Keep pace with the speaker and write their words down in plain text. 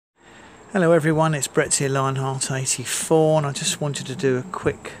Hello everyone, it's Brett here, Lionheart84, and I just wanted to do a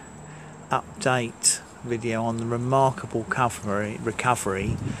quick update video on the remarkable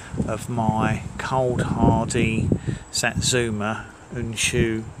recovery of my cold hardy Satsuma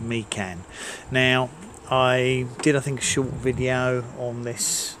Unshu Mikan. Now, I think a short video on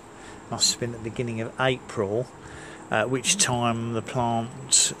this, must have been at the beginning of April, at which time the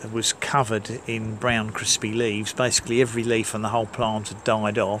plant was covered in brown crispy leaves. Basically every leaf on the whole plant had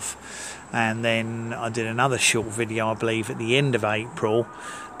died off, and then I did another short video, I believe at the end of April,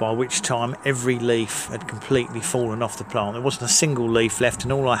 by which time every leaf had completely fallen off the plant. There wasn't a single leaf left,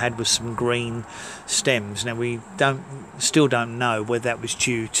 and all I had was some green stems. Now we still don't know whether that was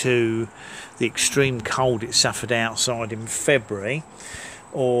due to the extreme cold it suffered outside in February,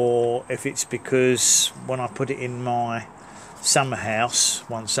 or if it's because when I put it in my summer house,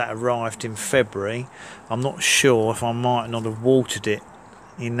 once that arrived in February, I'm not sure if I might not have watered it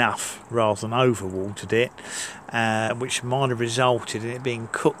enough rather than over watered it, which might have resulted in it being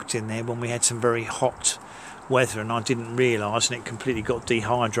cooked in there when we had some very hot weather, and I didn't realise, and it completely got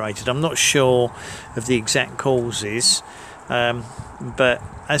dehydrated. I'm not sure of the exact causes, but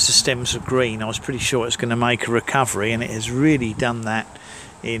as the stems are green, I was pretty sure it's going to make a recovery, and it has really done that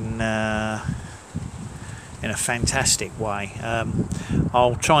in a fantastic way.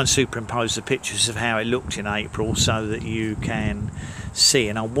 I'll try and superimpose the pictures of how it looked in April so that you can see,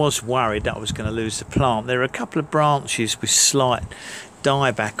 and I was worried that I was going to lose the plant. There are a couple of branches with slight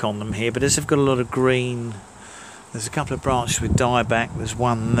dieback on them here, but as they've got a lot of green, there's a couple of branches with dieback. There's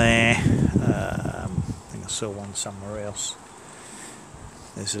one there, I think I saw one somewhere else.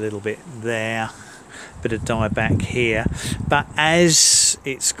 There's a little bit there, bit of dieback here, but as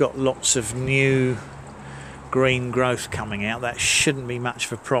it's got lots of new green growth coming out, that shouldn't be much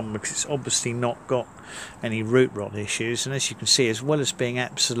of a problem, because it's obviously not got any root rot issues. And as you can see, as well as being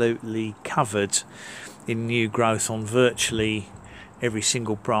absolutely covered in new growth on virtually every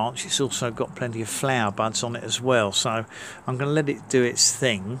single branch, it's also got plenty of flower buds on it as well. So I'm going to let it do its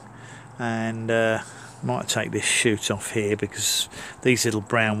thing, and might take this shoot off here, because these little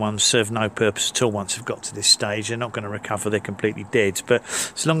brown ones serve no purpose at all once they've got to this stage. They're not going to recover, they're completely dead. But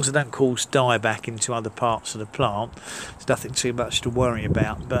as long as they don't cause dieback into other parts of the plant, there's nothing too much to worry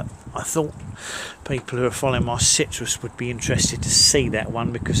about. But I thought people who are following my citrus would be interested to see that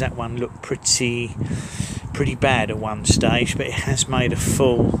one, because that one looked pretty bad at one stage, but it has made a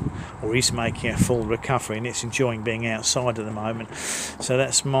full, or is making a full recovery, and it's enjoying being outside at the moment. So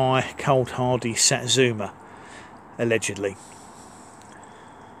that's my cold hardy Satsuma, allegedly.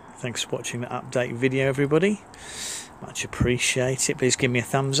 Thanks for watching the update video, everybody. Much appreciated. Please give me a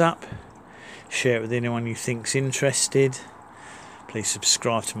thumbs up, share it with anyone you think's interested. Please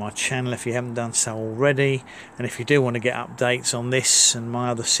subscribe to my channel if you haven't done so already, and if you do want to get updates on this and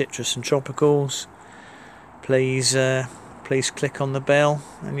my other citrus and tropicals, please click on the bell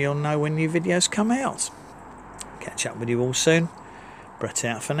and you'll know when new videos come out. Catch up with you all soon. Brett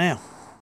out for now.